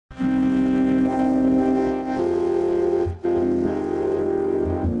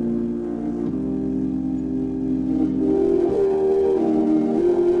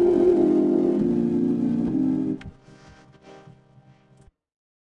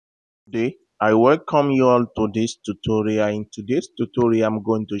Today, I welcome you all to this tutorial. In today's tutorial, I'm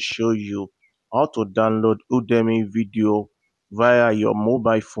going to show you how to download Udemy video via your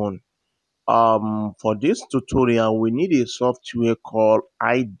mobile phone. For this tutorial, we need a software called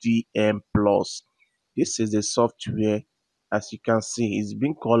IDM Plus. This is the software, as you can see, it's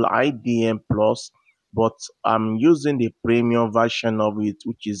been called IDM Plus, but I'm using the premium version of it,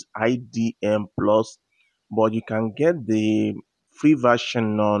 which is IDM Plus. But you can get the free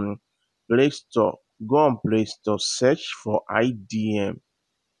version on Play Store. Go on Play Store, search for IDM.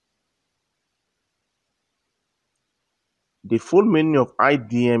 The full meaning of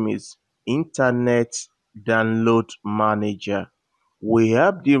IDM is Internet Download Manager. We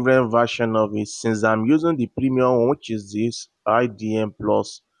have different version of it. Since I'm using the premium one, which is this IDM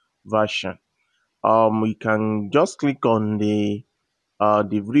Plus version, you can just click on the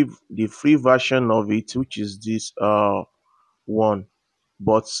free version of it, which is this one.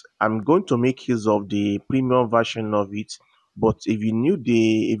 But I'm going to make use of the premium version of it. But if you need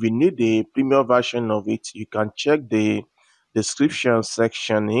the premium version of it, you can check the description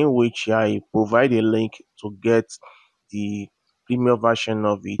section, in which I provide a link to get the premium version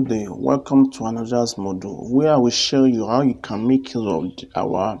of it. Welcome to another module where I will show you how you can make use of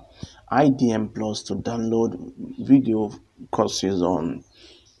our IDM Plus to download video courses on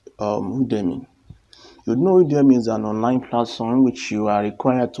Udemy. You know, Udemy is an online platform in which you are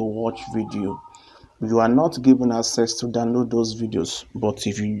required to watch video. You are not given access to download those videos, but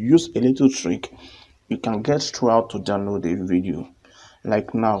if you use a little trick, you can get through how to download a video.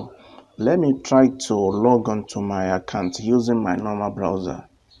 Like now, let me try to log on to my account using my normal browser.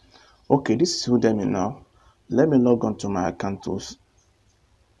 Okay, this is Udemy now. Let me log on to my account to see.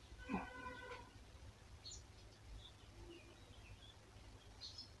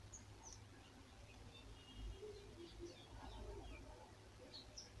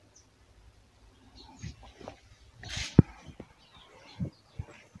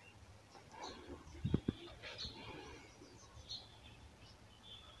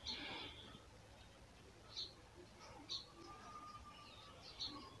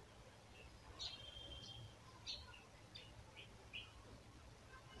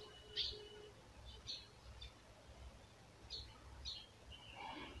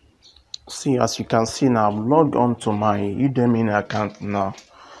 As you can see now, I've logged on to my Udemy account now.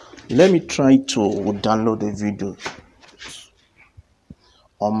 Let me try to download a video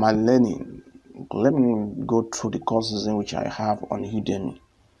on my learning. Let me go through the courses in which I have on Udemy.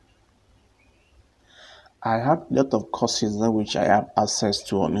 I have a lot of courses in which I have access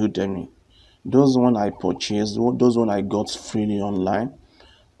to on Udemy. Those one I purchased, those one I got freely online.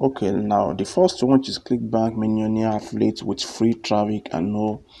 Okay, now the first one, which is Clickbank Millionaire Affiliate with Free Traffic and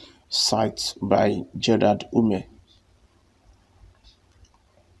No Sites by Gerard Ume.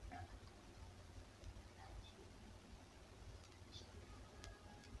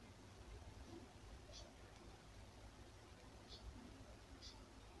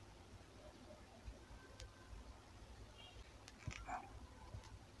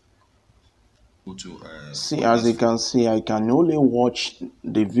 See, as you can see, I can only watch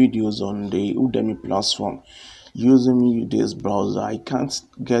the videos on the Udemy platform using this browser. I can't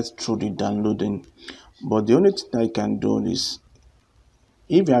get through the downloading, but the only thing I can do is,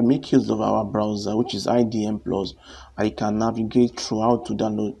 if I make use of our browser, which is IDM Plus, I can navigate through how to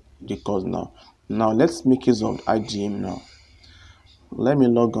download the course now. Now let's make use of IDM now. Let me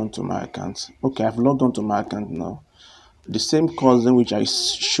log on to my account. Okay, I've logged on to my account now. The same course in which I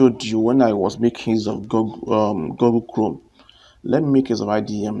showed you when I was making use of Google Chrome. Let me make use of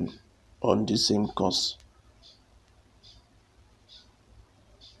IDM on the same course.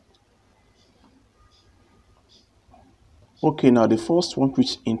 Okay, now the first one,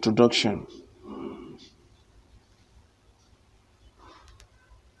 which is introduction.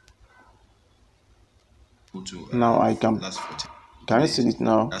 Now I can you see it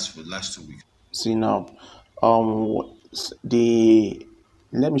now? That's for last 2 weeks. See now,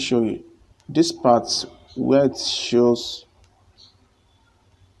 let me show you this part where it shows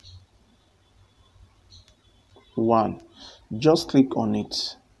one. Just click on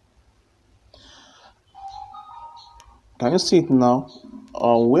it. Can you see it now?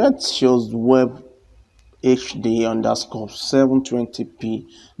 Where it shows web HD underscore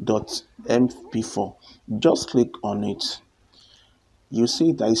 720p.mp4. Just click on it. You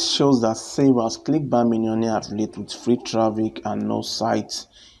see that it shows that save as Clickbank Millionaire Affiliate with free traffic and no sites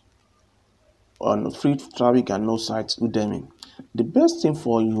Udemy. The best thing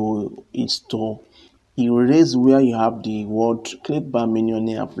for you is to erase where you have the word Clickbank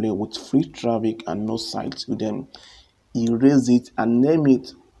Millionaire Affiliate with free traffic and no sites Udemy. Erase it and name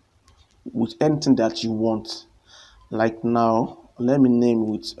it with anything that you want. Like now, let me name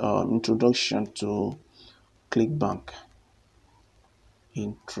with introduction to ClickBank.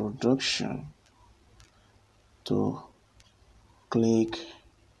 Introduction to ClickBank.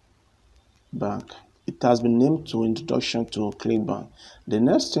 It has been named to introduction to ClickBank. The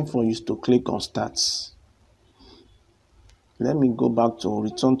next thing for you is to click on Start. Let me go back to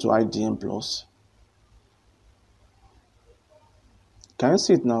return to IDM Plus. Can you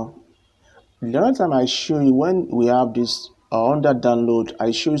see it now? The other time I show you when we have this under download,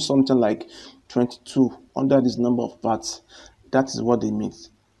 I show you something like 22 under this number of parts. That is what it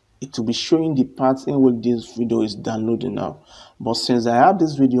means. It will be showing the parts in which this video is downloading now. But since I have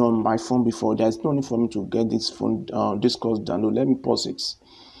this video on my phone before, there is no need for me to get this phone this course download. Let me pause it.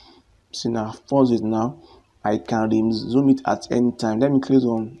 See now, I've paused it now. I can resume it at any time. Let me click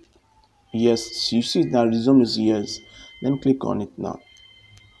on yes. You see it now, resume is yes. Let me click on it now.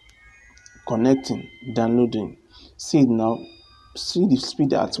 Connecting, downloading. See it now. See the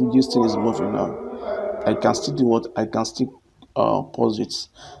speed at which this thing is moving now. I can still do what? I can still pause it.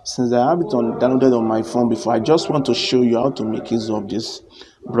 Since I have it on downloaded on my phone before, I just want to show you how to make use of this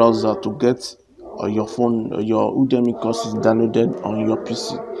browser to get your phone, your Udemy courses downloaded on your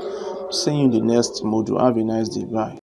PC. See you in the next module. Have a nice day. Bye.